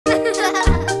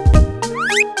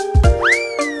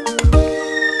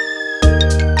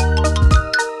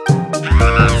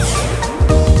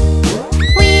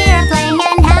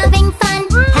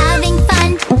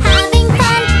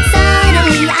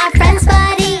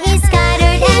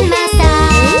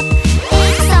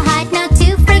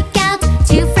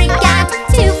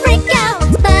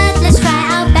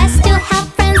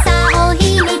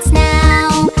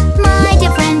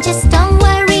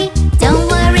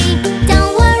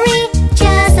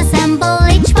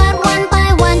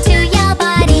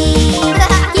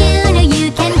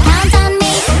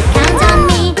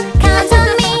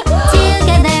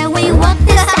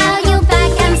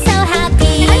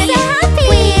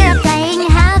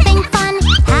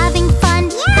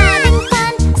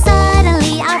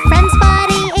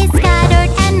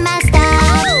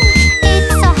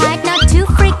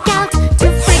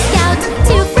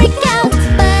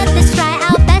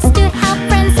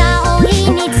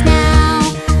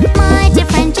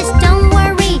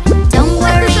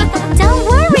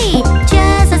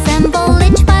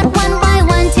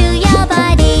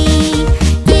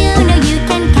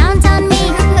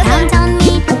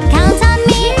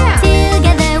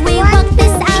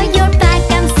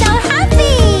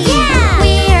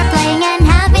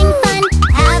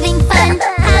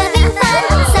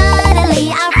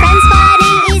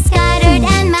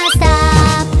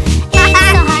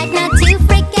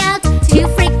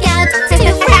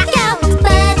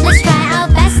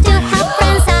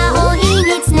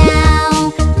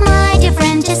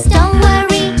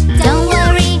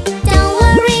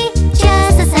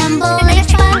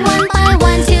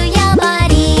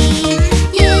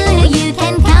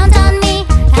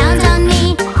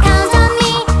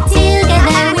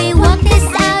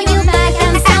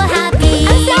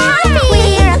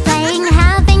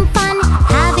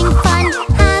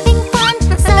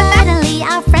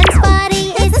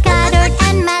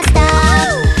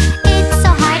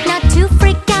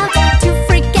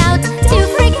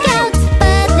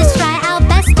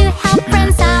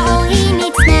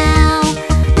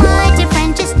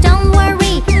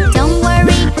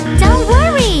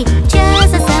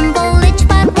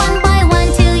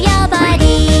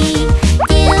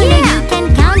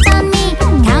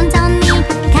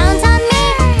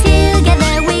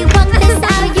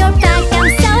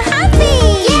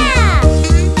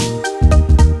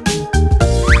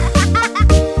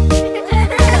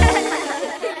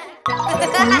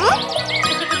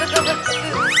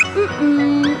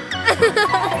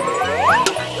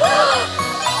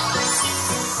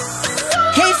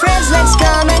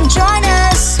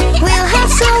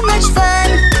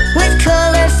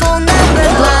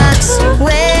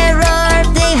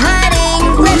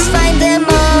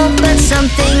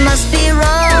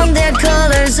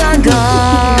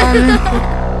gone.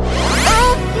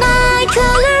 Oh, my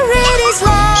color red is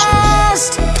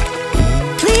lost.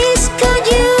 Please, could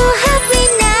you help me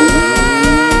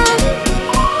now?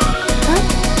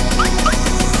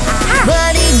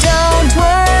 Buddy, don't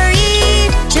worry.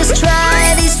 Just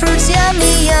try these fruits,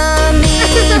 yummy, yummy.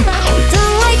 The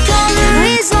white color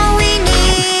is all we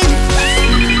need.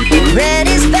 Red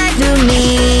is back to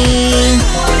me.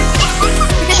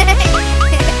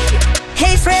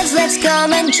 Hey friends, let's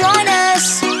come and join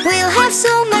us. We'll have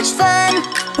so much fun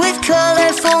with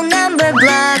colorful number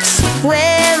blocks.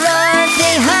 Where are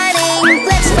they hiding?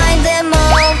 Let's find them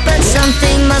all. But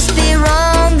something must be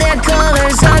wrong. Their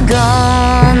colors are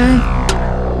gone.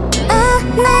 Oh,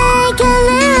 my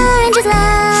color orange is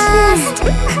lost.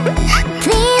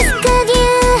 Please, could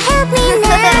you help me now?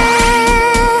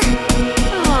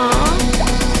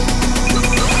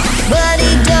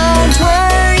 Buddy, don't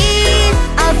worry.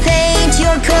 I'll paint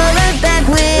your color back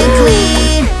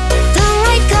quickly. The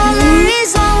right color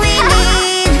is all we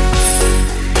need.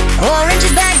 Orange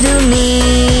is back to me.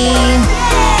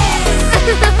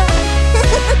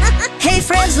 Hey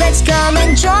friends, let's come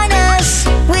and join us.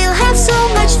 We'll have so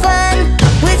much fun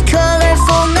with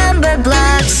colorful number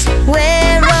blocks.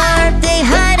 Where are they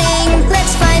hiding?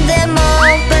 Let's find them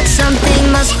all. But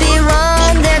something must be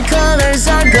wrong. Their colors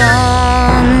are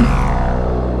gone.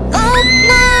 Oh,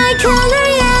 my color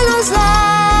yellow's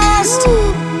lost.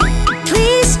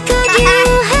 Please, could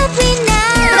you help me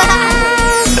now?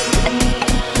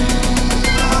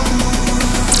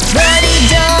 Buddy,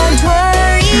 don't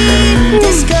worry.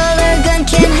 This color gun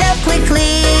can help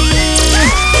quickly.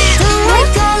 The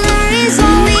white color is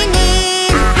all we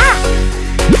need.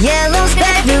 Yellow's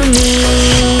back to me.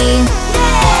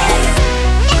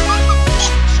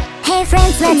 Hey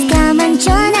friends, let's come and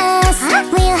join us.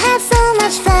 We'll have so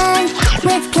much fun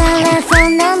with colorful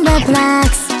number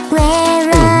blocks. Where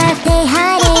are they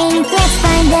hiding? Let's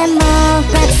find them all.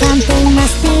 But something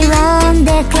must be wrong.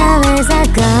 Their colors are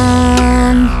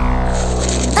gone.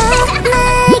 Oh,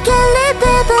 my color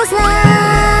purple's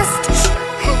lost.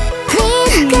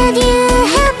 Please, could you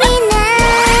help me now?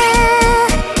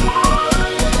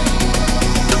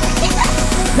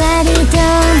 Buddy,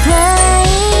 don't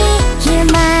worry. Here,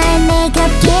 my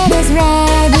makeup kit is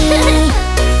ready.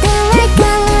 The white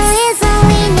color is all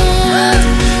we need.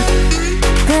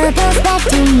 Purple's back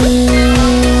to me.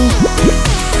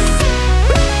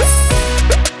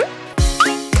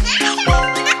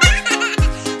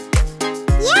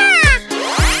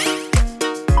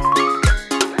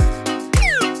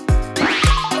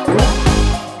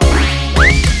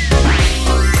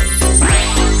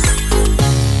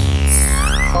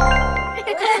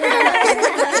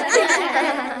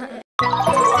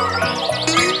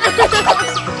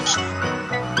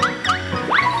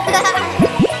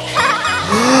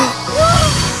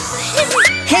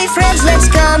 Hey friends, let's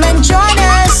come and join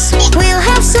us. We'll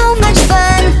have so much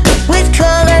fun with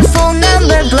colorful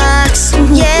number blocks.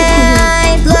 Yeah,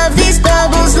 I love these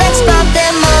bubbles. Let's pop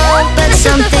them all. But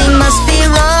something must be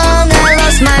wrong. I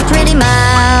lost my pretty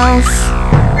mouth.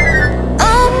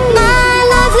 Oh, my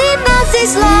lovely mouth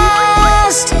is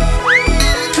lost.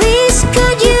 Please,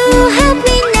 could you help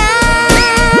me now?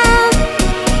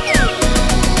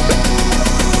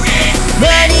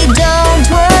 Buddy, don't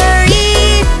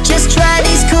worry. Just try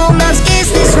these cool mouths.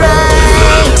 Is this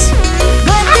right?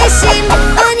 But they seem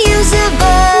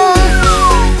unusable.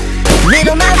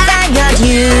 Little mouth, I got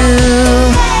you.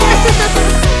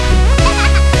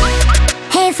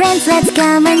 Hey friends, let's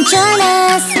come and join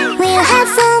us. We'll have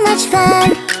so much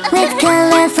fun with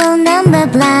colorful number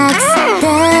blocks.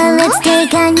 The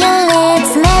lipstick on your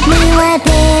lips, let me wipe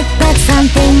it. But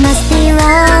something must be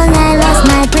wrong. I lost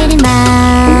my pretty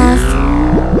mouth.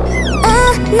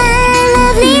 Oh, my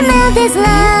lovely mouth is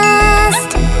lost.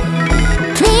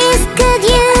 Please, could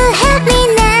you help me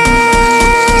now?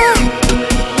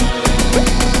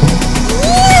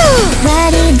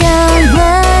 Buddy, don't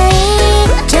worry.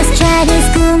 Just try these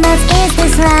cool mouths. Is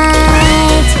this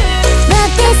right? But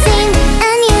they seem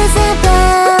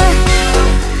unusable.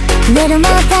 Little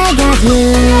mouth, I got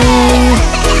you.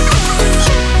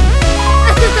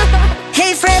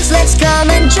 Hey friends, let's come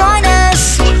and join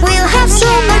us. We'll have so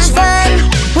much fun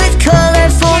with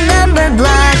colorful number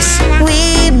blocks.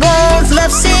 We both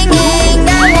love singing.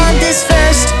 I want this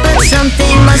first, but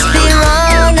something must be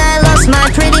wrong. I lost my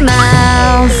pretty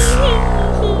mouth.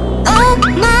 Oh,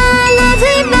 my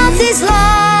lovely mouth is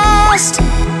lost.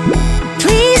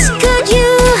 Please, could you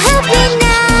help me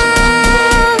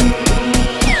now?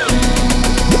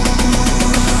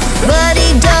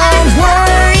 Buddy, don't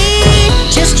worry.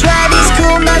 Just try these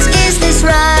cool mouths. Is this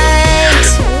right?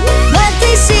 But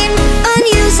they seem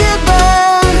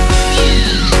unusable.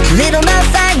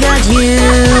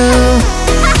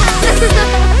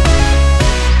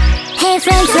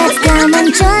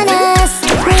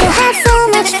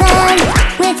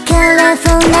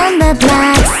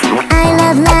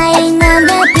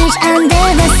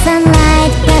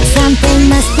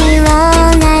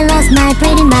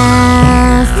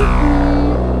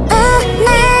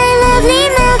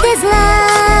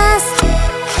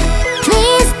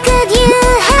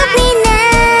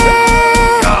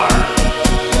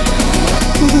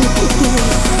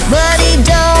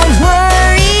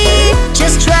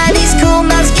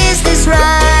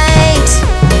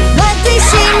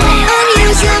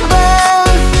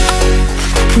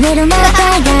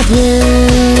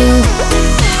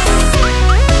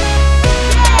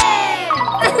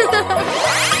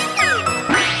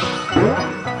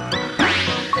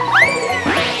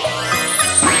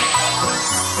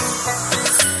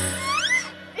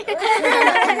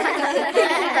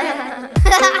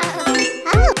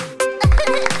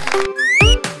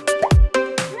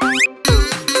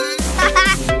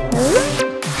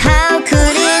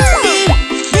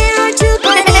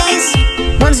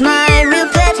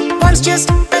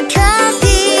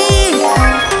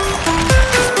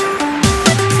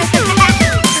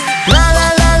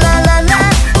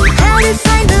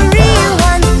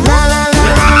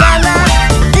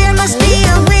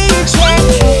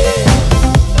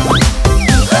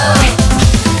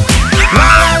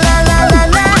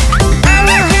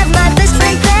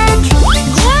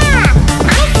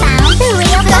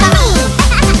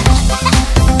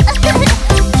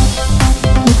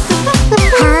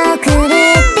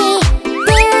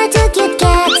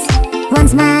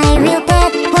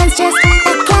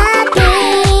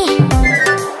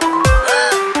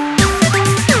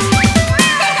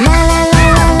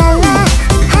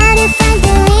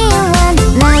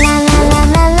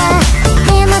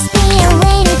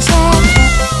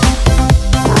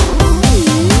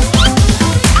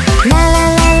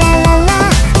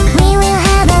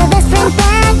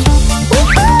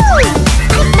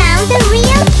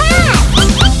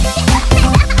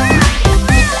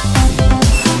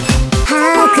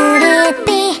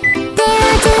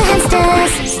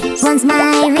 One's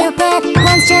my real pet,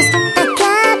 one's just a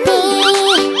copy.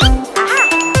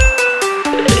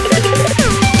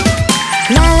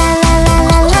 La la la la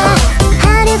la la,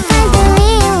 how to find the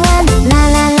real one? La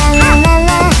la la la la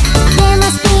la, there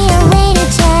must be a way to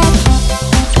check.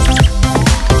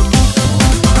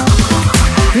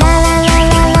 La la la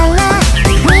la la la,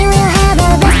 we will have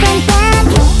a best friend back.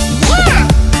 Yeah,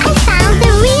 I found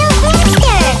the real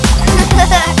hamster.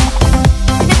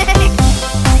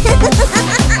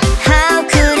 How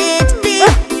could it be?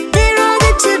 There are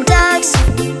the two dogs.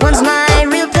 One's my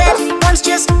real pet, one's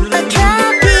just a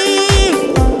copy.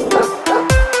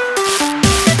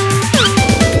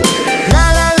 La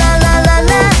la la la la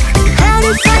la, how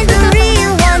to find the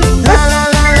real one? La la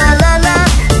la la la la,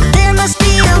 there must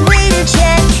be a way to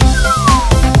check.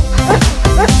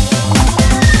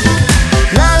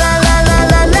 La la la la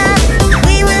la la,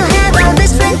 we will have our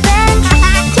best friend back.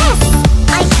 Yes,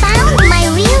 I found my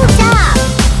real dog.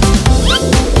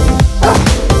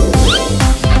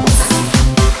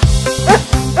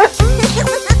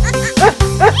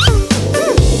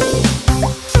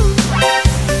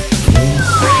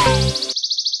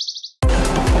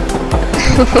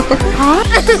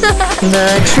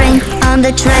 The train on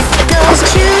the track goes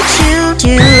choo choo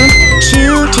choo,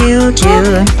 choo choo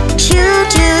choo, choo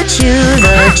choo choo.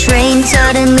 The train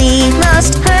suddenly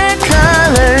lost her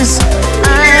colors.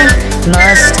 I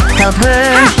must help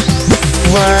her.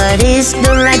 What is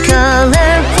the right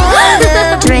color for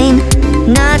the train?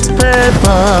 Not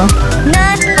purple,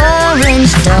 not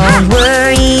orange. Don't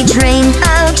worry, train,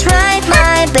 I'll try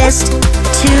my best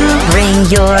to bring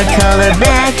your color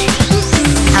back.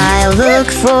 I'll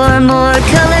look for more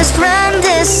colors from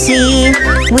the sea.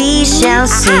 We shall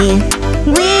see,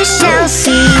 we shall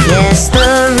see. Yes,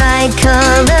 the right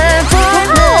color for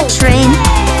the train.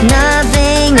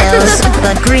 Nothing else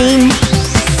but green.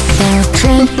 The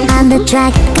train on the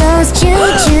track goes choo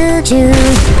choo choo,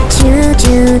 choo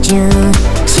choo choo,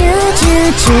 choo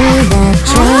choo choo. The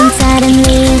train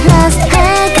suddenly lost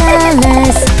her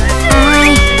colors.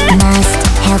 I must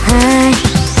help her.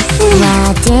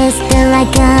 What is the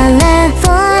right color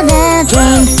for the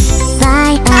train?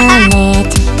 Violet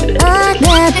or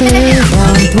the blue?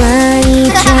 Don't worry,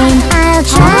 train, I'll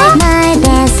try my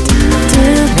best to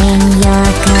bring your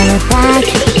color back.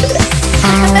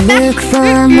 I'll look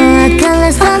for more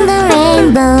colors from the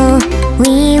rainbow.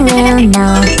 We will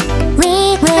know,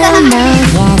 we will know.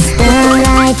 Yes, the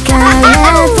right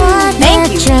color for the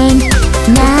train.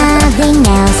 Nothing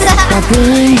else but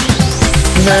green.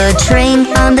 The train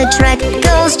on the track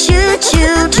goes choo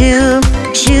choo choo,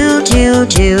 choo choo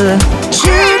choo,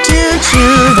 choo choo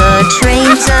choo. The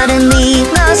train suddenly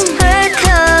lost her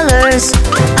colors.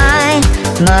 I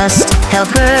must help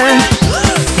her.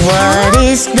 What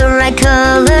is the right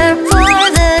color for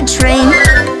the train?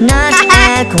 Not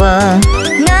aqua,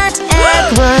 not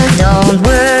aqua. Don't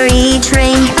worry,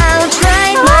 train, I'll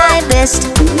try my best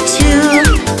to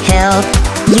help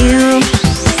you.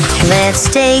 Let's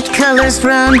take colors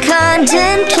from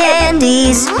cotton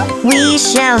candies. We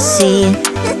shall see,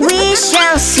 we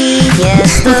shall see.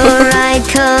 Yes, the right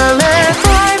color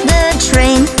for the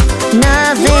train.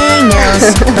 Nothing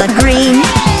else but green.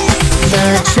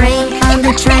 The train on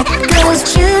the track goes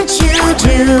choo choo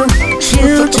choo,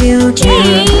 choo choo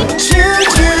choo, choo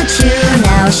choo choo.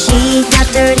 Now she got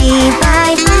dirty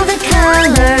by all the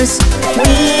colors.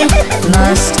 We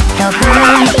must help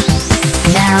her.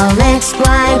 Now let's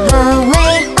wipe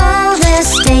away all the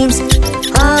stains,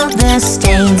 all the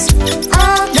stains,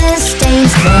 all the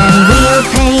stains. Then we'll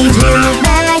paint you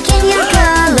back in your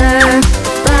color,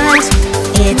 but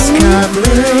it's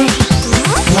blue.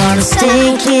 One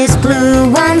stick is blue,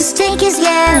 one stick is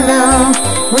yellow.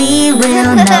 We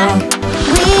will know,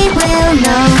 we will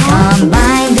know.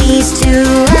 Combine these two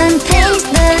and paint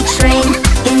the train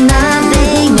in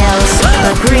nothing else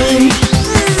but green.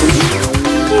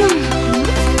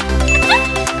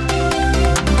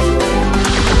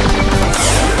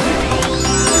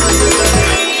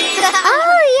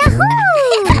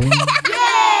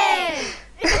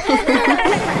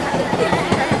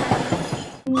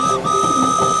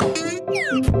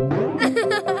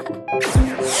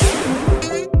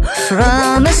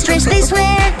 From a strange place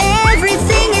where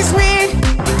everything is weird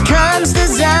comes the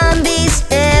zombies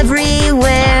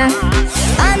everywhere.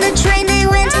 On the train they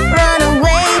went, run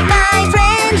away my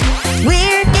friend.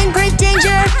 We're in great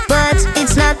danger, but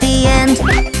it's not the end.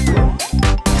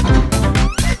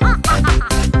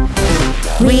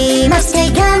 We must stay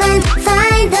calm and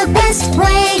find the best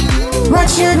way. What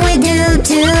should we do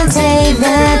to save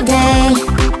the day?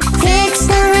 Fix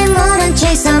the remote and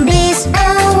chase zombies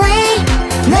away.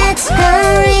 Let's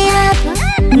hurry up,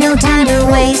 no time to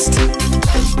waste.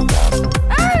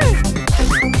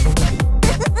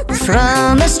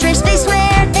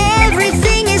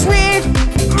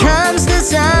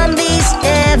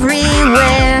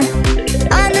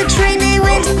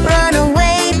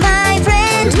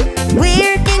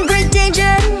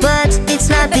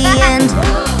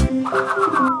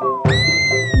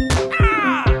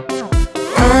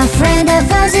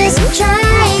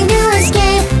 trying to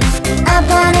escape. Up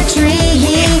on a tree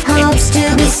he hopes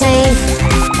to be safe.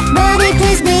 Buddy,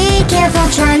 please be careful,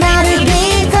 try not to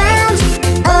be found.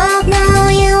 Oh no,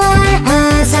 you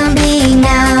are a zombie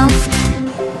now.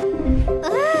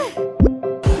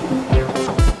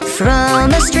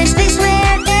 From a strange place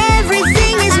where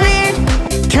everything is weird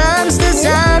comes the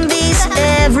zombies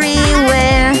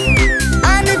everywhere.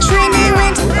 On the train they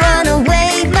went, run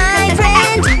away my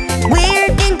friend.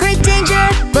 We're in great danger,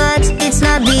 but it's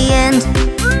not the end.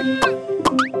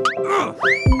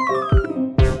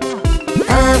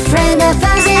 A friend of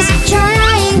ours is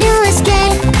trying to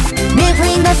escape.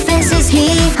 Between the fences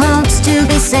he hopes to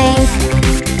be safe.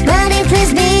 Buddy,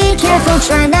 please be careful,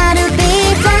 try not to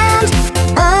be found.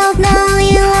 Oh no,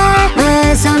 you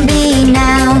are a zombie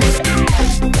now.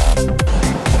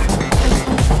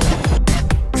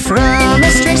 From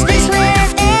a strange place where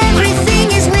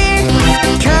everything is weird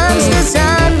comes the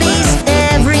zombies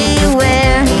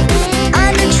everywhere.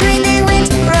 On the train they went,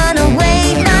 run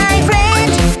away my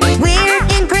friend. We're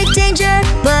in great danger,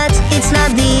 but it's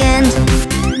not the end.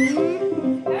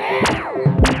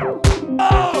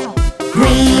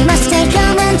 We must stay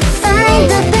calm and find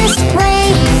the best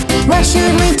way. What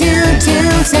should we do to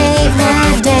save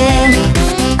the day?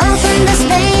 Open the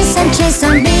space and chase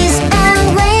zombies